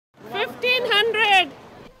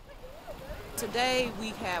today we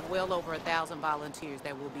have well over 1,000 volunteers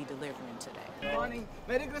that will be delivering today. Good morning.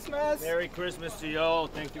 Merry Christmas. Merry Christmas to y'all.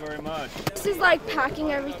 Thank you very much. This is like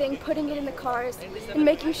packing everything, putting it in the cars, and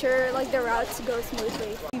making sure like the routes go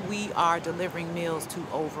smoothly. We are delivering meals to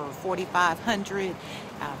over 4,500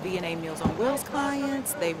 V&A Meals on Wheels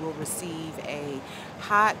clients. They will receive a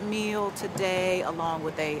hot meal today along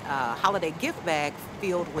with a holiday gift bag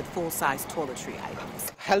filled with full-size toiletry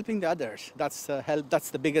items. Helping the others, that's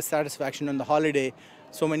the biggest satisfaction on the holiday.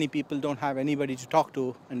 So many people don't have anybody to talk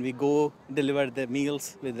to, and we go deliver the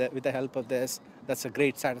meals with the help of this. That's a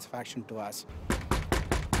great satisfaction to us.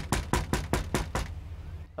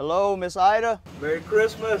 Hello, Miss Ida. Merry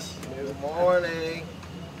Christmas. Good morning.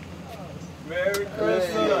 Merry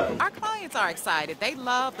Christmas. Our clients are excited. They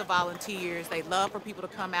love the volunteers. They love for people to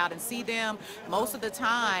come out and see them. Most of the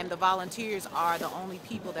time, the volunteers are the only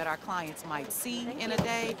people that our clients might see in a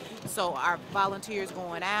day. So our volunteers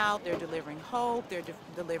going out, they're delivering hope, they're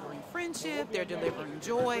delivering friendship, they're delivering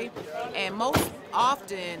joy. And most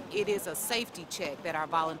often, it is a safety check that our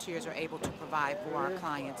volunteers are able to provide for our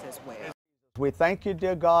clients as well. We thank you,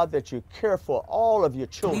 dear God, that you care for all of your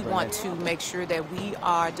children. We want to make sure that we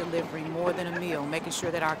are delivering more than a meal, making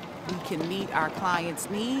sure that we can meet our clients'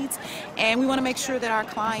 needs, and we want to make sure that our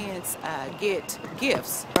clients get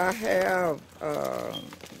gifts. I have,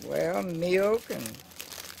 milk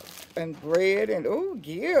and bread and,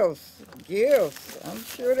 gifts. I'm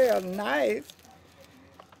sure they're nice.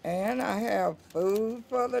 And I have food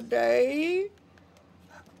for the day.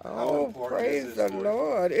 Oh, praise the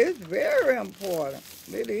Lord. It's very important.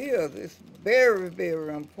 It is. It's very,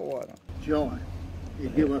 very important. Joy. You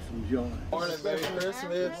give us some joy. Morning, Merry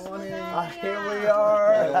Christmas. Morning. Here we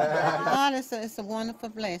are. God, it's a wonderful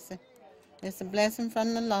blessing. It's a blessing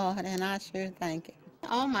from the Lord, and I sure thank it.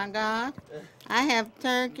 Oh, my God. I have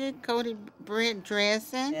turkey, coated bread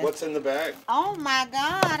dressing. What's in the bag? Oh, my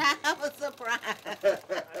God. I have a surprise.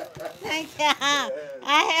 Thank you.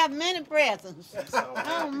 I have many presents.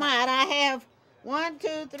 Oh, my. I have 1,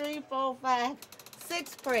 2, 3, 4, 5,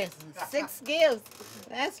 6 presents, 6 gifts.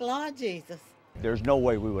 That's Lord Jesus. There's no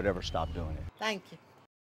way we would ever stop doing it. Thank you.